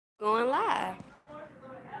going live.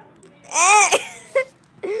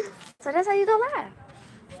 So that's how you go live.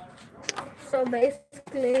 So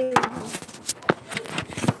basically,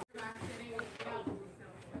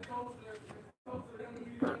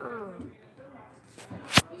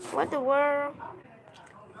 What the world?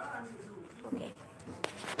 Okay.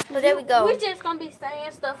 So there we go. we're just gonna be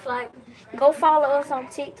saying stuff like, go follow us on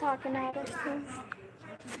TikTok and all that stuff.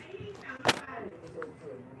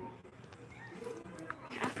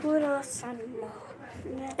 Put us on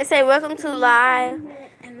It say welcome to live.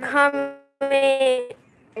 Comment.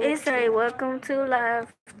 It say welcome to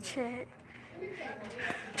live chat.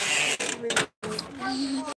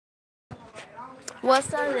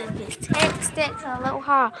 What's up? This text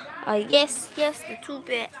aloha. Yes, the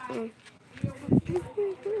 2-bit.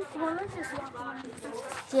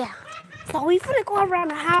 Yeah. So we finna go around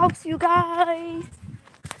the house, you guys.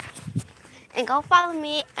 And go follow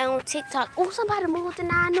me on TikTok. Oh, somebody moved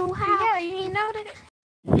in our new house. Yeah, you ain't know that?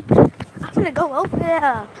 I'm finna go over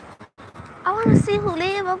there. I wanna see who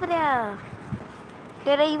live over there.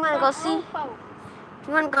 Dede, you wanna go see? You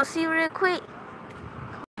wanna go see real quick?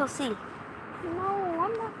 Go see. No,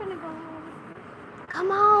 I'm not gonna go.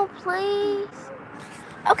 Come on, please.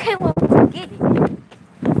 Okay, well, forget it.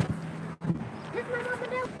 This my mama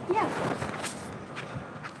there? Yeah.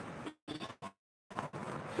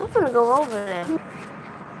 I'm finna go over there.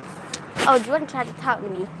 Oh, Jordan tried to talk to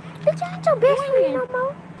me. Bitch, I ain't your best friend no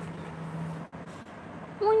more.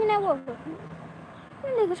 When you never.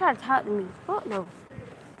 That nigga tried to talk to me. Fuck no.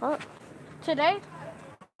 Fuck. Today?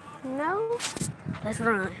 No. Let's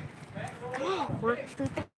run. Come on. 1, 2,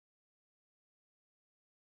 3.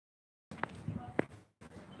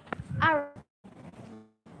 I'm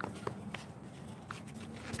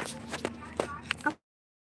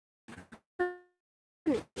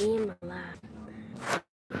gonna end my life.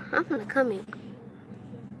 I'm gonna come in.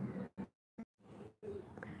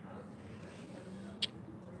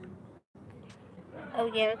 Oh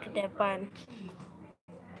yeah, look at that button.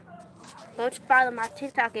 Don't you follow my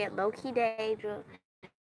TikTok at Lowkeydaisha.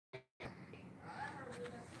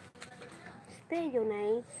 Spell your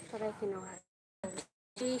name so they can know how to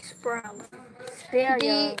G Sprout. spell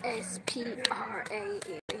your DSPRALLING.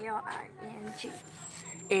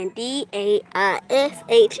 and DAISHA.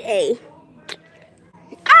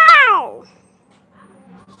 Ow!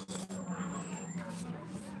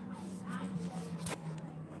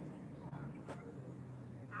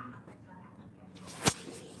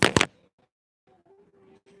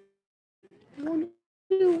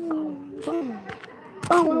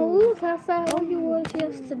 Well, we was outside where you was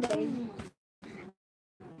yesterday.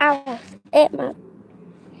 I was at my.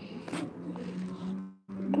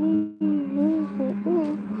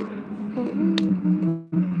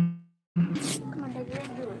 Come on, baby, let's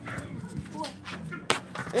do it.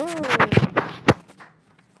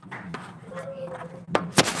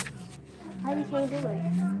 How you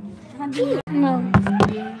can't do it? No.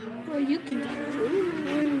 Well, you can do it.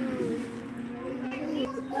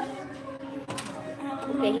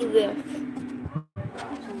 Okay, he will.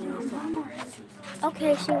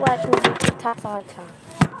 Okay, she watching TikToks all the time.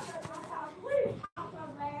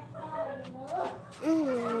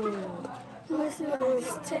 Listen to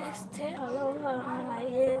this text. Hello, like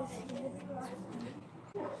this.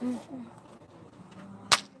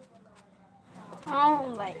 I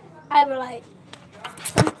don't like. I be like.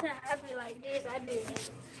 Sometimes I be like this. I do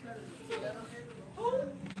this.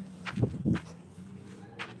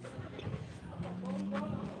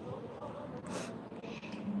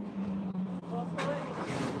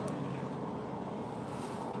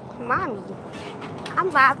 Mommy,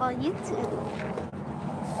 I'm live on YouTube.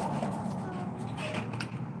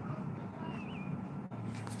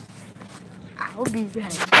 I'll be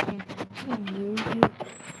right back.